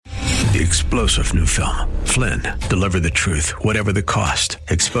the explosive new film, Flynn, deliver the truth, whatever the cost,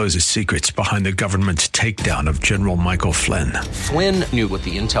 exposes secrets behind the government's takedown of General Michael Flynn. Flynn knew what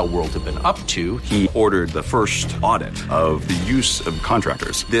the intel world had been up to. He ordered the first audit of the use of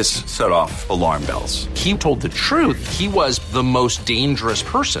contractors. This set off alarm bells. He told the truth. He was the most dangerous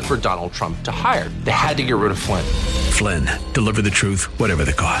person for Donald Trump to hire. They had to get rid of Flynn. Flynn, deliver the truth, whatever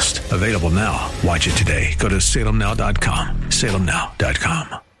the cost. Available now. Watch it today. Go to salemnow.com.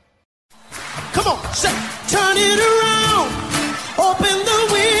 salemnow.com. Come on, say, turn it around. Open the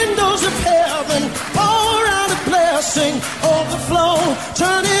windows of heaven. Pour out a blessing, overflow.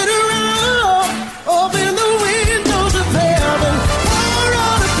 Turn it around. Open the windows of heaven. Pour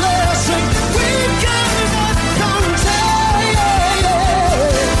out a blessing. We've got enough contagion.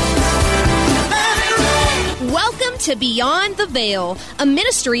 Welcome to Beyond the Veil, a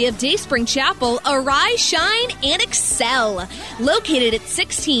ministry of Dayspring Chapel. Arise, shine, and excel. Located at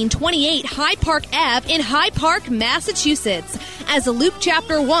 1628 Hyde Park Ave in Hyde Park, Massachusetts. As Luke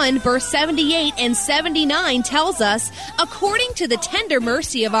chapter 1, verse 78 and 79 tells us, according to the tender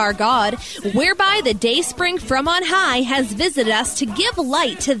mercy of our God, whereby the dayspring from on high has visited us to give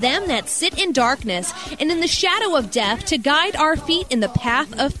light to them that sit in darkness and in the shadow of death, to guide our feet in the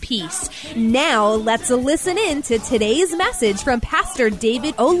path of peace. Now let's listen in to today's message from Pastor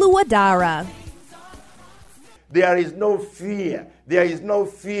David Oluwadara. There is no fear. There is no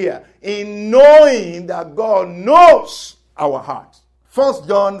fear in knowing that God knows our hearts. 1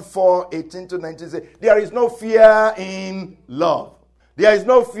 John 4:18-19 says, there is no fear in love. There is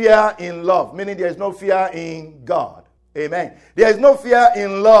no fear in love, meaning there is no fear in God. Amen. There is no fear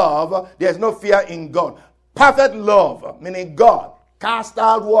in love. There is no fear in God. Perfect love, meaning God, cast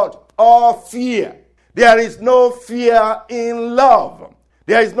out what? All fear. There is no fear in love.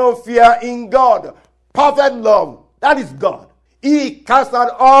 There is no fear in God. Perfect love, that is God. He cast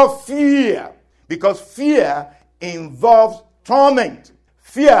out all fear, because fear involves torment.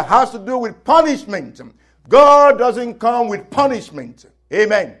 Fear has to do with punishment. God doesn't come with punishment.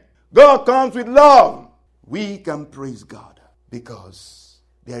 Amen. God comes with love. We can praise God because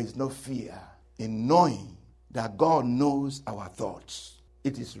there is no fear in knowing that God knows our thoughts.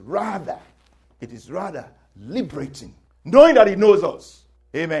 It is rather liberating knowing that He knows us.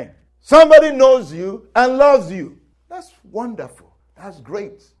 Amen. Somebody knows you and loves you. That's wonderful. That's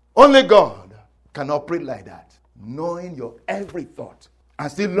great. Only God can operate like that, knowing your every thought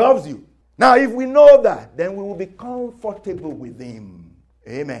and still loves you. Now, if we know that, then we will be comfortable with Him.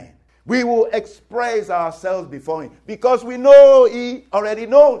 Amen. We will express ourselves before Him because we know He already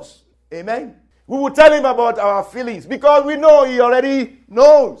knows. Amen. We will tell Him about our feelings because we know He already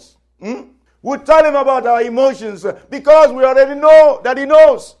knows. We'll tell Him about our emotions because we already know that He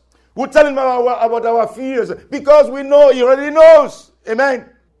knows. We'll tell Him about our fears because we know He already knows. Amen.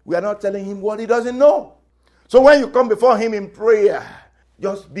 We are not telling Him what He doesn't know. So when you come before Him in prayer,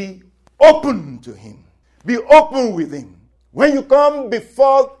 just be open to Him. Be open with Him. When you come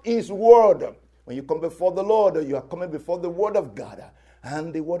before His Word, when you come before the Lord, you are coming before the Word of God.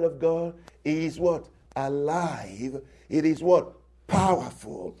 And the Word of God is what? Alive. It is what?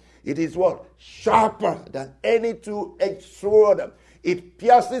 Powerful. It is what? Sharper than any two-edged sword. It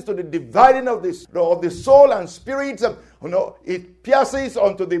pierces to the dividing of the soul and spirit. It pierces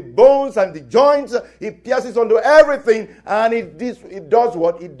onto the bones and the joints. It pierces onto everything. And it does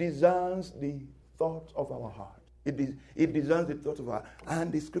what? It discerns the thoughts of our heart. It discerns the thoughts of our heart.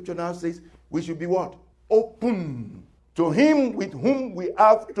 And the scripture now says we should be what? Open to Him with whom we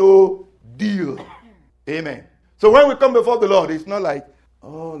have to deal. Amen. So when we come before the Lord, it's not like,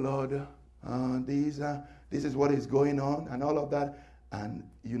 oh Lord, this is what is going on and all of that. And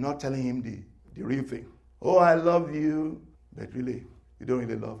you're not telling Him the real thing. Oh, I love you. But really, you don't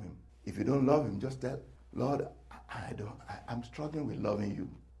really love Him. If you don't love Him, just tell, Lord, I'm struggling with loving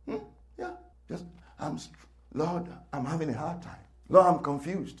you. Yeah. Lord, I'm having a hard time. Lord, I'm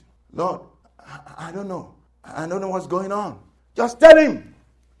confused. Lord, I don't know. I don't know what's going on. Just tell Him.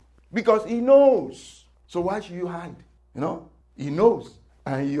 Because He knows. So why should you hide? He knows.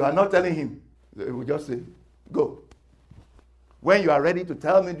 And you are not telling Him. He will just say, go. When you are ready to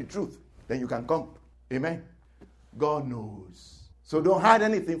tell me the truth, then you can come. Amen. God knows. So don't hide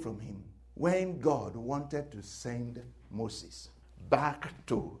anything from Him. When God wanted to send Moses back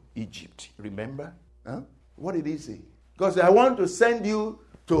to Egypt, remember? What did He say? God said, I want to send you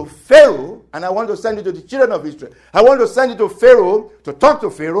to Pharaoh, and I want to send you to the children of Israel. I want to send you to Pharaoh, to talk to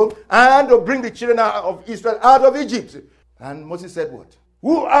Pharaoh, and to bring the children of Israel out of Egypt. And Moses said what?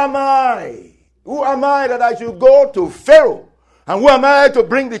 Who am I? Who am I that I should go to Pharaoh? And who am I to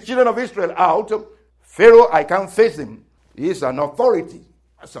bring the children of Israel out? Pharaoh, I can't face him. He is an authority.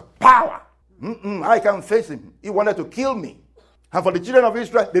 That's a power. I can face him. He wanted to kill me. And for the children of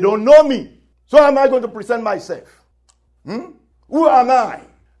Israel, they don't know me. So how am I going to present myself? Who am I?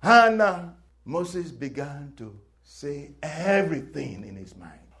 And Moses began to say everything in his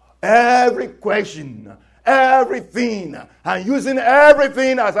mind. Every question, everything, and using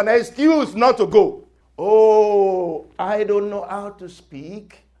everything as an excuse not to go. Oh, I don't know how to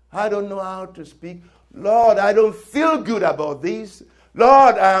speak. I don't know how to speak. Lord, I don't feel good about this.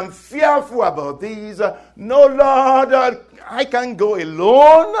 Lord, I am fearful about this. No, Lord, I can't go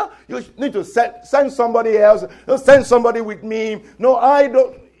alone. You need to send somebody else. Send somebody with me. No, I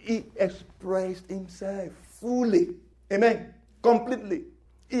don't. He expressed himself fully. Amen. Completely.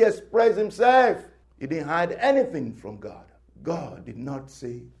 He expressed himself. He didn't hide anything from God. God did not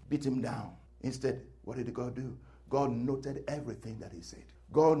say, beat him down. Instead, what did God do? God noted everything that he said.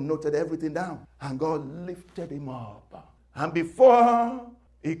 God noted everything down. And God lifted him up. And before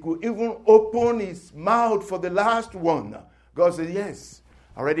he could even open his mouth for the last one, God said, yes,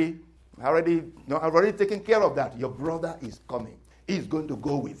 I've already taken care of that. Your brother is coming. He's going to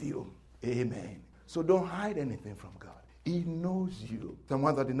go with you. Amen. So don't hide anything from God. He knows you. Psalm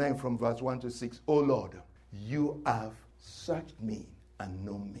 139 from verse 1 to 6. Oh Lord, you have searched me and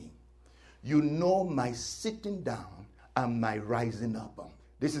known me. You know my sitting down and my rising up.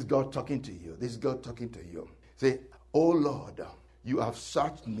 This is God talking to you. This is God talking to you. Say, oh Lord, you have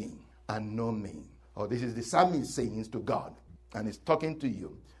searched me and known me. Oh, this is the psalmist saying to God. And he's talking to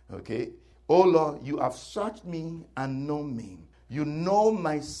you. Okay. Oh Lord, you have searched me and known me. You know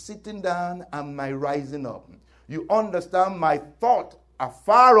my sitting down and my rising up. You understand my thought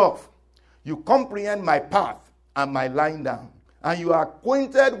afar off. You comprehend my path and my lying down. And you are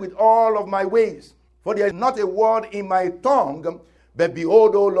acquainted with all of my ways. For there is not a word in my tongue, but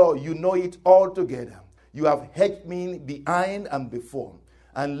behold, O Lord, you know it altogether. You have hedged me behind and before,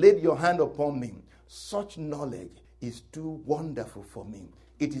 and laid your hand upon me. Such knowledge is too wonderful for me.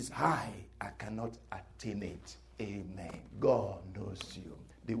 It is high, I cannot attain it. Amen. God knows you.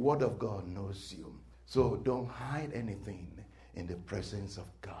 The word of God knows you. So don't hide anything in the presence of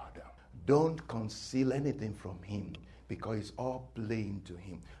God. Don't conceal anything from him, because it's all plain to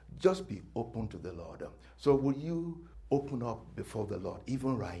him. Just be open to the Lord. So will you open up before the Lord,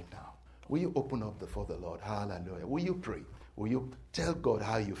 even right now? Will you open up before the Lord? Hallelujah. Will you pray? Will you tell God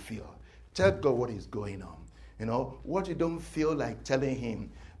how you feel? Tell God what is going on. You know, what you don't feel like telling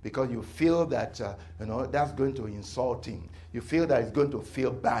him, because you feel that, that's going to insult him. You feel that he's going to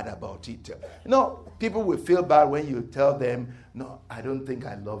feel bad about it. People will feel bad when you tell them, no, I don't think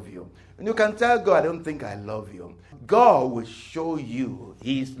I love you. And you can tell God, I don't think I love you. God will show you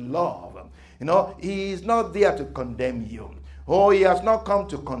his love. He is not there to condemn you. Oh, he has not come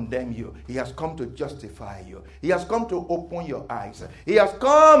to condemn you. He has come to justify you. He has come to open your eyes. He has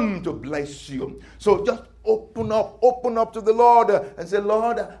come to bless you. So just open up to the Lord and say,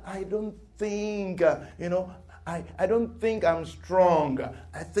 Lord, I don't think, I don't think I'm strong.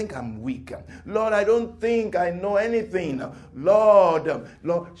 I think I'm weak. Lord, I don't think I know anything. Lord,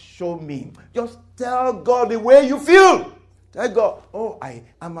 show me. Just tell God the way you feel. Tell God, oh,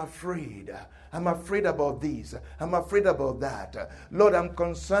 I'm afraid. I'm afraid about this. I'm afraid about that. Lord, I'm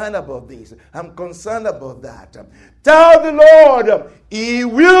concerned about this. I'm concerned about that. Tell the Lord, he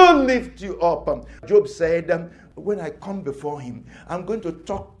will lift you up. Job said, when I come before him, I'm going to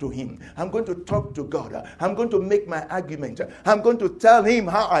talk to him. I'm going to talk to God. I'm going to make my argument. I'm going to tell him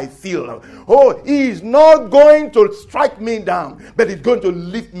how I feel. Oh, he is not going to strike me down, but he's going to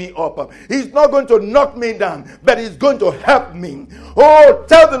lift me up. He's not going to knock me down, but he's going to help me. Oh,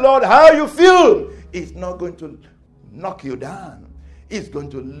 tell the Lord how you feel. He's not going to knock you down. He's going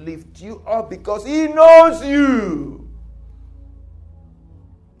to lift you up because he knows you.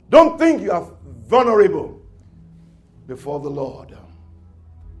 Don't think you are vulnerable before the Lord.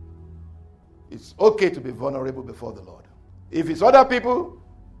 It's okay to be vulnerable before the Lord. If it's other people,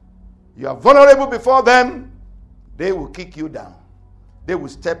 you are vulnerable before them, they will kick you down. They will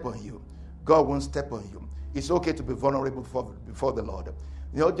step on you. God won't step on you. It's okay to be vulnerable before the Lord.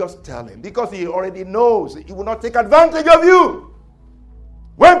 Just tell him, because he already knows he will not take advantage of you.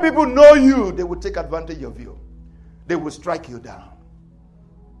 When people know you, they will take advantage of you. They will strike you down.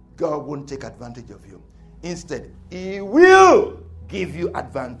 God won't take advantage of you. Instead, he will give you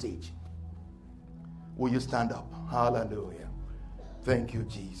advantage. Will you stand up? Hallelujah. Thank you,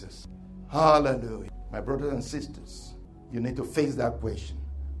 Jesus. Hallelujah. My brothers and sisters, you need to face that question.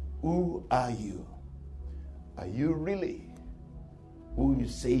 Who are you? Are you really who you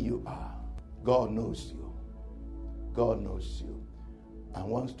say you are? God knows you. God knows you and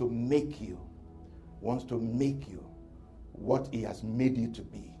wants to make you what he has made you to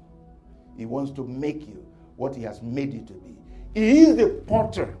be. He wants to make you what he has made you to be. He is the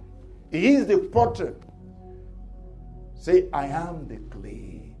potter. He is the potter. Say, I am the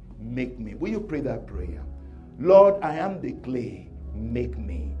clay, make me. Will you pray that prayer? Lord, I am the clay, make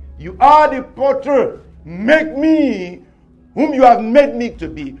me. You are the potter, make me whom you have made me to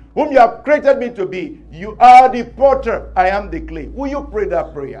be, whom you have created me to be. You are the potter, I am the clay. Will you pray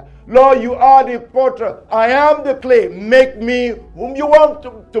that prayer? Lord, you are the potter, I am the clay, make me whom you want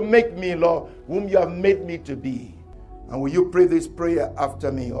to make me, Lord, whom you have made me to be. And will you pray this prayer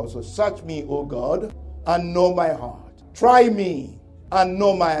after me also? Search me, O God, and know my heart. Try me and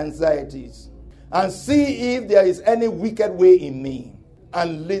know my anxieties, and see if there is any wicked way in me,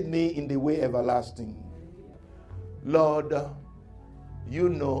 and lead me in the way everlasting. Lord, you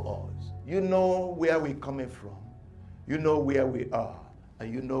know us. You know where we're coming from. You know where we are.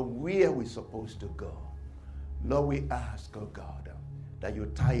 And you know where we're supposed to go. Lord, we ask, oh God, that you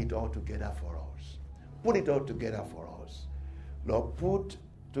tie it all together for us. Put it all together for us. Lord, put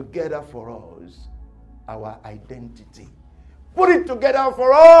together for us our identity. Put it together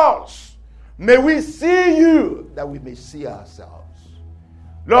for us. May we see you that we may see ourselves.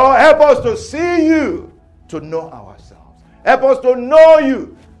 Lord, help us to see you, to know ourselves. Help us to know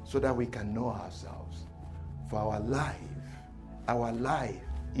you so that we can know ourselves. For our life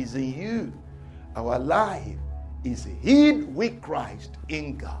is in you. Our life is hid with Christ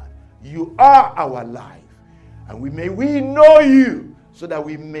in God. You are our life. And we know you so that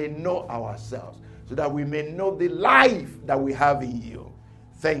we may know ourselves, so that we may know the life that we have in you.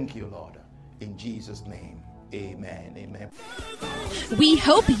 Thank you, Lord. In Jesus' name, amen. Amen. We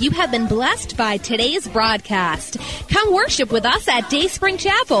hope you have been blessed by today's broadcast. Come worship with us at Dayspring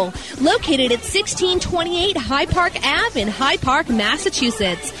Chapel, located at 1628 High Park Ave in High Park,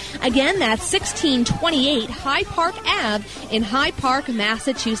 Massachusetts. Again, that's 1628 High Park Ave in High Park,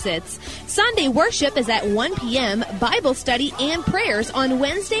 Massachusetts. Sunday worship is at 1 p.m., Bible study and prayers on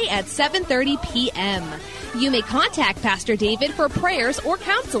Wednesday at 7:30 p.m. You may contact Pastor David for prayers or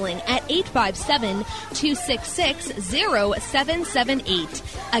counseling at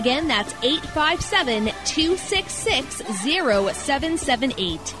 857-266-0778. Again, that's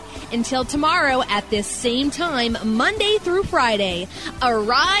 857-266-0778. Until tomorrow at this same time, Monday through Friday,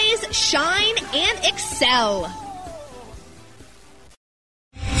 arise, shine, and excel.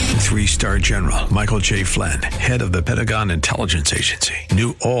 3-star General Michael J. Flynn, head of the Pentagon Intelligence Agency,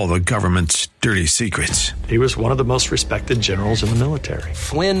 knew all the government's dirty secrets. He was one of the most respected generals in the military.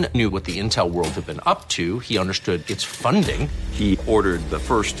 Flynn knew what the intel world had been up to. He understood its funding. He ordered the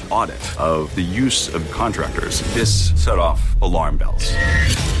first audit of the use of contractors. This set off alarm bells.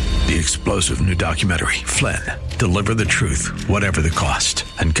 The explosive new documentary, Flynn, Deliver the Truth, Whatever the Cost,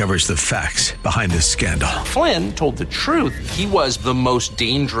 uncovers the facts behind this scandal. Flynn told the truth. He was the most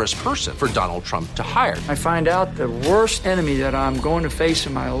dangerous person for Donald Trump to hire. I find out the worst enemy that I'm going to face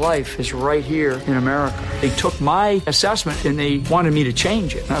in my life is right here in America. They took my assessment and they wanted me to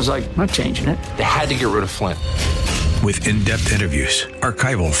change it. And I was like, I'm not changing it. They had to get rid of Flynn. With in-depth interviews,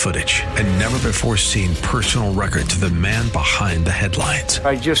 archival footage, and never-before-seen personal records of the man behind the headlines.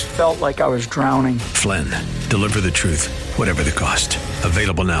 I just felt like I was drowning. Flynn, Deliver the Truth, Whatever the Cost.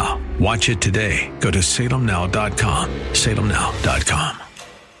 Available now. Watch it today. Go to salemnow.com. salemnow.com.